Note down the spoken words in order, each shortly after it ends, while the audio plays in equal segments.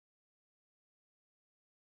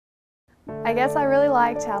I guess I really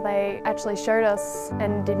liked how they actually showed us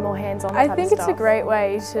and did more hands-on type of stuff. I think it's a great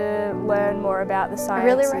way to learn more about the science. I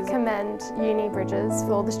really recommend Uni Bridges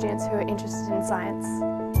for all the students who are interested in science.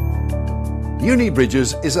 Uni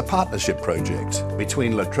Bridges is a partnership project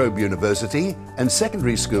between Trobe University and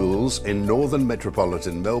secondary schools in northern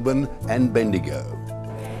metropolitan Melbourne and Bendigo.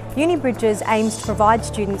 Uni Bridges aims to provide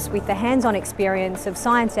students with the hands-on experience of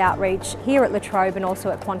science outreach here at La Trobe and also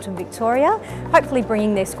at Quantum Victoria, hopefully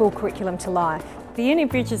bringing their school curriculum to life. The Uni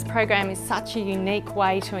Bridges program is such a unique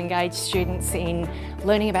way to engage students in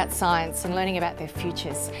learning about science and learning about their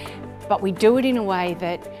futures. But we do it in a way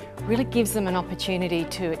that really gives them an opportunity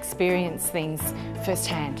to experience things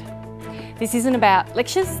firsthand. This isn't about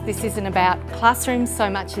lectures, this isn't about classrooms so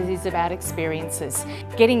much as it is about experiences.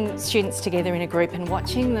 Getting students together in a group and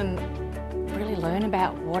watching them really learn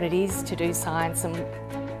about what it is to do science and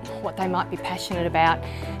what they might be passionate about,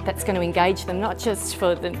 that's going to engage them not just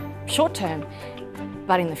for the short term,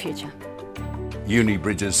 but in the future. Uni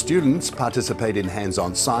Bridges students participate in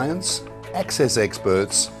hands-on science, access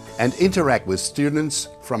experts, and interact with students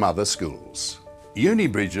from other schools. Uni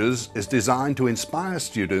Bridges is designed to inspire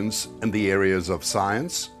students in the areas of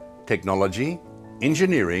science, technology,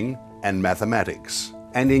 engineering and mathematics,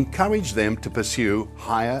 and encourage them to pursue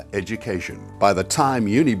higher education. By the time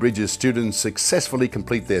Uni Bridges students successfully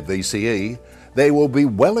complete their VCE, they will be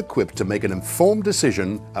well equipped to make an informed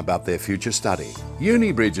decision about their future study.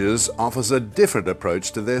 Uni Bridges offers a different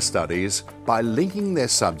approach to their studies by linking their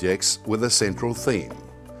subjects with a central theme: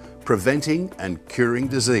 preventing and curing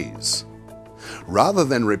disease. Rather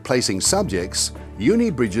than replacing subjects,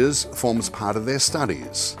 Uni Bridges forms part of their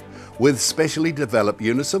studies, with specially developed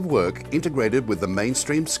units of work integrated with the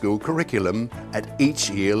mainstream school curriculum at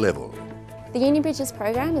each year level. The Uni Bridges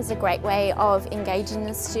program is a great way of engaging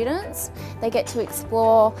the students. They get to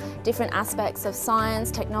explore different aspects of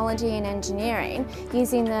science, technology and engineering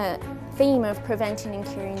using the theme of preventing and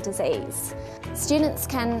curing disease. Students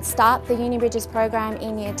can start the Uni Bridges program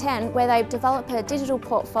in Year 10 where they develop a digital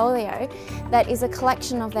portfolio that is a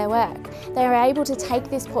collection of their work. They are able to take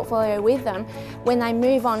this portfolio with them when they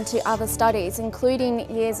move on to other studies,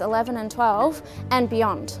 including Years 11 and 12 and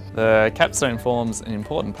beyond. The capstone forms an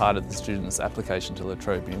important part of the students' application to La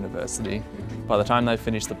Trobe University. By the time they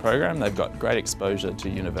finish the program, they've got great exposure to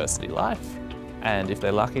university life. And if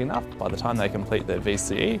they're lucky enough, by the time they complete their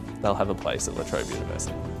VCE, they'll have a place at La Trobe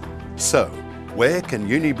University. So, where can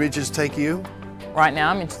Uni Bridges take you? Right now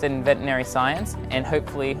I'm interested in veterinary science and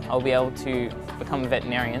hopefully I'll be able to become a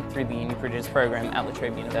veterinarian through the Uni Bridges program at La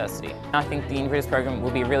Trobe University. I think the Uni Bridges program will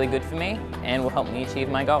be really good for me and will help me achieve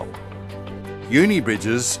my goal. Uni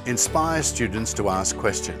Bridges inspires students to ask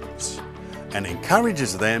questions and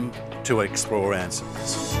encourages them to explore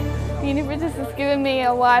answers. Uni Bridges has given me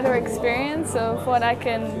a wider experience of what I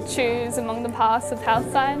can choose among the paths of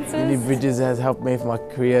health sciences. Uni Bridges has helped me with my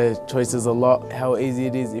career choices a lot, how easy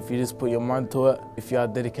it is if you just put your mind to it. If you are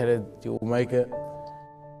dedicated, you will make it.